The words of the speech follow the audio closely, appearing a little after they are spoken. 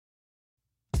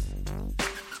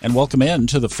And welcome in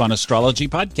to the Fun Astrology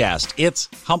Podcast. It's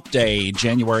Hump Day,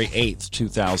 January 8th,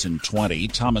 2020.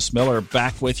 Thomas Miller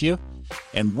back with you.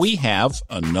 And we have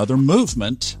another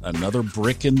movement, another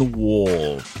brick in the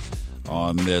wall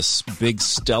on this big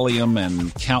stellium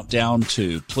and countdown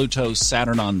to Pluto,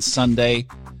 Saturn on Sunday.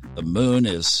 The moon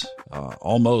is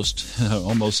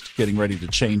almost getting ready to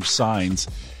change signs.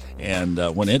 And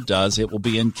when it does, it will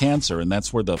be in Cancer, and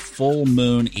that's where the full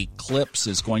moon eclipse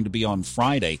is going to be on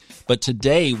Friday. But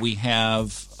today we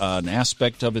have an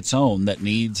aspect of its own that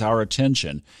needs our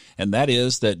attention, and that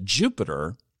is that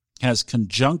Jupiter has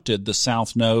conjuncted the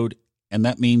south node, and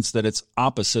that means that it's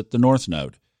opposite the north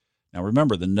node. Now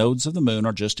remember, the nodes of the moon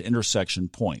are just intersection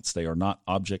points. They are not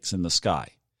objects in the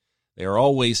sky. They are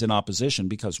always in opposition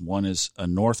because one is a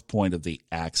north point of the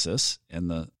axis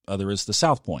and the other is the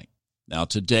south point. Now,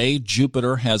 today,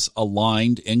 Jupiter has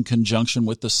aligned in conjunction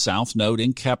with the South Node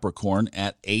in Capricorn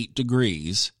at 8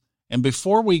 degrees. And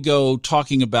before we go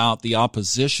talking about the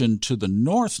opposition to the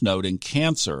North Node in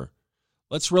Cancer,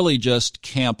 let's really just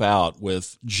camp out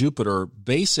with Jupiter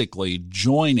basically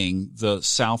joining the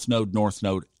South Node, North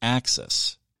Node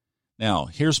axis. Now,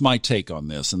 here's my take on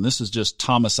this, and this is just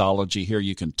Thomasology here.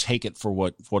 You can take it for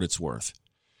what it's worth.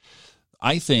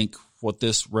 I think what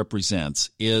this represents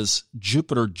is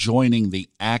Jupiter joining the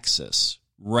axis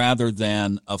rather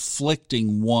than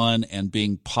afflicting one and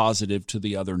being positive to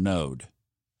the other node.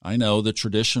 I know the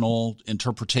traditional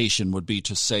interpretation would be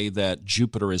to say that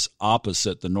Jupiter is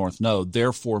opposite the north node,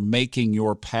 therefore making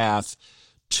your path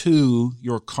to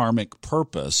your karmic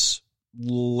purpose,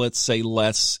 let's say,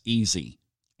 less easy,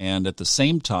 and at the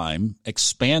same time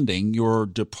expanding your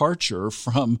departure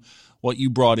from what you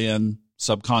brought in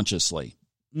subconsciously.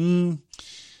 This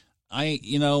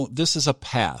is a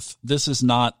path. This is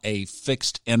not a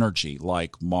fixed energy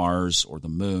like Mars or the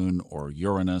moon or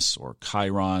Uranus or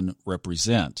Chiron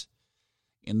represent.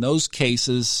 In those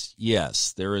cases,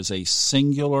 yes, there is a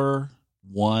singular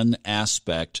one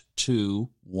aspect to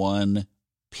one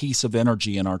piece of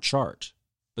energy in our chart.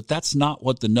 But that's not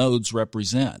what the nodes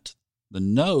represent. The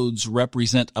nodes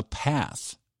represent a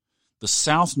path. The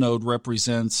South Node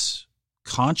represents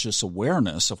conscious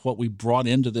awareness of what we brought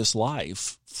into this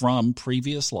life from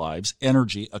previous lives,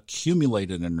 energy,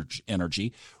 accumulated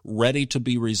energy, ready to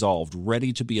be resolved,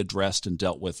 ready to be addressed and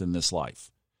dealt with in this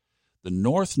life. The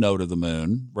north node of the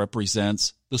moon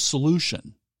represents the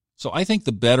solution. So I think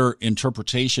the better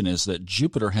interpretation is that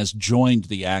Jupiter has joined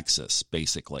the axis,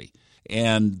 basically,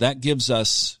 and that gives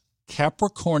us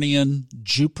Capricornian,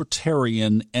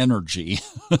 Jupiterian energy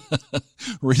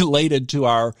related to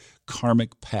our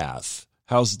karmic path.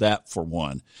 How's that for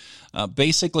one?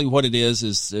 Basically what it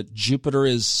is that Jupiter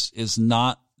is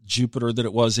not Jupiter that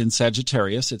it was in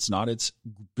Sagittarius. It's not its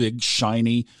big,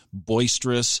 shiny,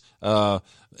 boisterous,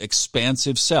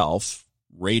 expansive self,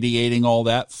 radiating all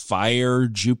that fire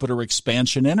Jupiter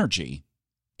expansion energy.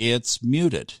 It's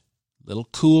muted, little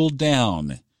cooled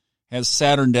down. Has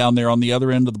Saturn down there on the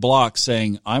other end of the block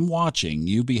saying, I'm watching,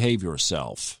 you behave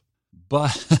yourself.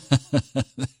 But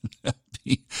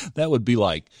that would be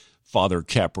like Father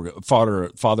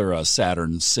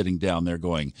Saturn sitting down there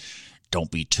going,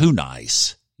 don't be too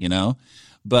nice,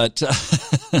 But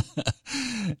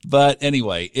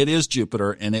anyway, it is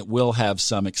Jupiter and it will have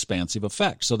some expansive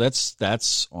effect. So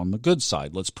that's on the good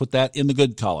side. Let's put that in the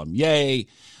good column. Yay.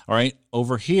 All right.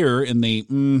 Over here in the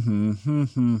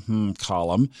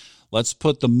column, let's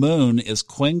put the moon as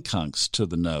quincunx to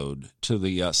the node, to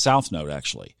the south node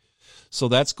actually. So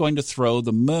that's going to throw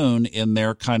the moon in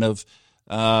there kind of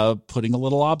putting a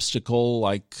little obstacle,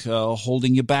 like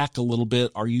holding you back a little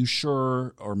bit. Are you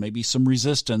sure? Or maybe some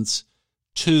resistance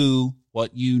to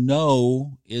what you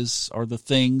know are the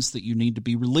things that you need to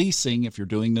be releasing if you're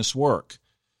doing this work.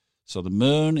 So the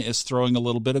moon is throwing a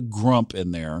little bit of grump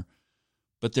in there.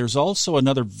 But there's also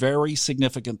another very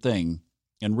significant thing.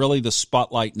 And really the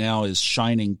spotlight now is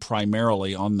shining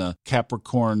primarily on the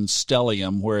Capricorn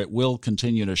stellium, where it will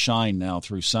continue to shine now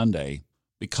through Sunday,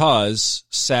 because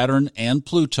Saturn and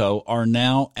Pluto are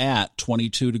now at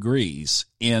 22 degrees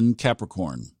in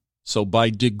Capricorn. So by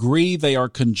degree, they are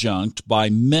conjunct. By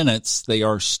minutes, they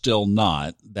are still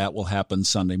not. That will happen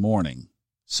Sunday morning.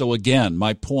 So again,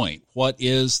 my point, what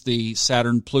is the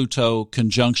Saturn-Pluto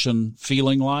conjunction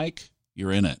feeling like?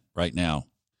 You're in it right now.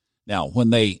 Now, when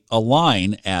they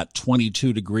align at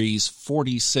 22 degrees,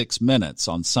 46 minutes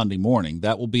on Sunday morning,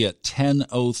 that will be at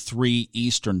 10:03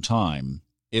 Eastern Time.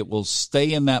 It will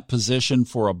stay in that position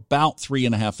for about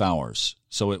 3.5 hours.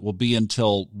 So it will be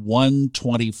until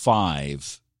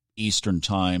 1:25 Eastern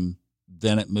Time.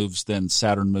 Then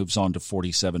Saturn moves on to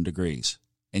 47 degrees.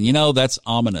 And that's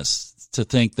ominous. to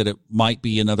think that it might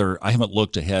be another, I haven't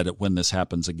looked ahead at when this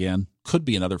happens again, could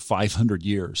be another 500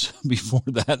 years before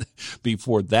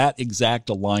that exact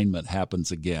alignment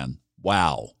happens again.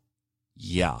 Wow.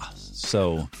 Yeah.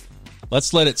 So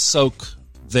let's let it soak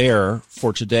there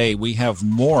for today. We have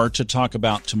more to talk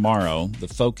about tomorrow. The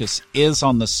focus is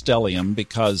on the stellium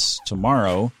because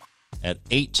tomorrow at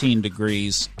 18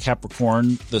 degrees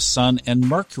Capricorn, the Sun and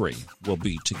Mercury will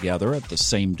be together at the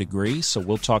same degree. So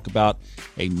we'll talk about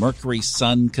a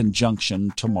Mercury-Sun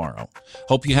conjunction tomorrow.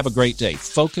 Hope you have a great day.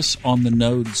 Focus on the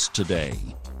nodes today.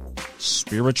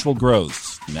 Spiritual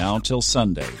growth now till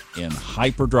Sunday in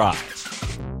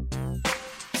Hyperdrive.